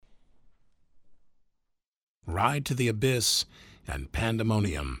Ride to the Abyss, and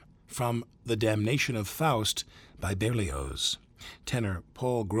Pandemonium from The Damnation of Faust by Berlioz. Tenor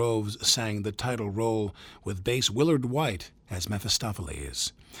Paul Groves sang the title role with bass Willard White as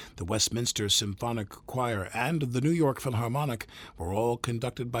Mephistopheles. The Westminster Symphonic Choir and the New York Philharmonic were all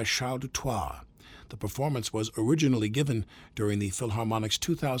conducted by Charles Dutoit. The performance was originally given during the Philharmonic's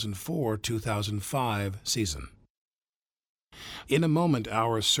 2004-2005 season. In a moment,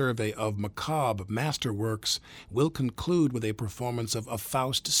 our survey of macabre masterworks will conclude with a performance of A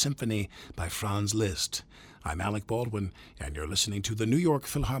Faust Symphony by Franz Liszt. I'm Alec Baldwin, and you're listening to the New York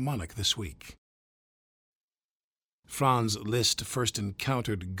Philharmonic This Week. Franz Liszt first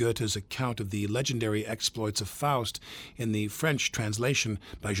encountered Goethe's account of the legendary exploits of Faust in the French translation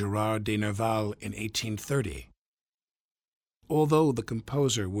by Gérard de Nerval in 1830. Although the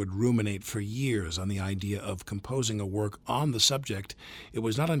composer would ruminate for years on the idea of composing a work on the subject, it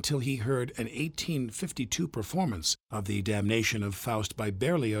was not until he heard an 1852 performance of The Damnation of Faust by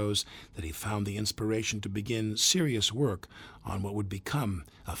Berlioz that he found the inspiration to begin serious work on what would become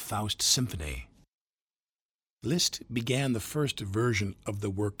a Faust Symphony. Liszt began the first version of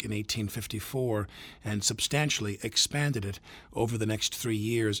the work in 1854 and substantially expanded it over the next 3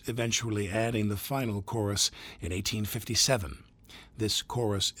 years, eventually adding the final chorus in 1857. This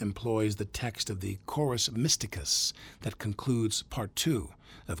chorus employs the text of the Chorus Mysticus that concludes Part 2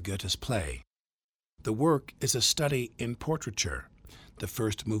 of Goethe's play. The work is a study in portraiture. The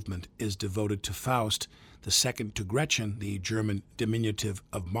first movement is devoted to Faust, the second to Gretchen, the German diminutive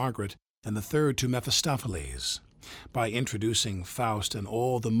of Margaret, and the third to Mephistopheles. By introducing Faust and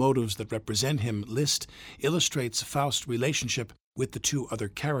all the motives that represent him, Liszt illustrates Faust's relationship with the two other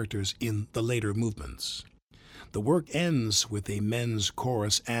characters in the later movements. The work ends with a men's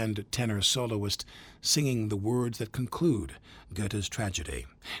chorus and tenor soloist singing the words that conclude Goethe's tragedy.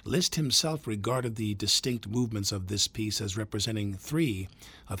 Liszt himself regarded the distinct movements of this piece as representing 3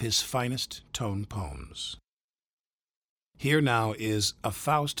 of his finest tone poems. Here now is A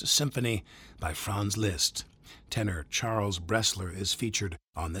Faust Symphony by Franz Liszt. Tenor Charles Bressler is featured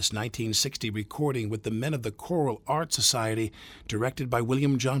on this 1960 recording with the Men of the Choral Art Society, directed by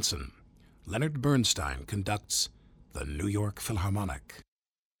William Johnson. Leonard Bernstein conducts the New York Philharmonic.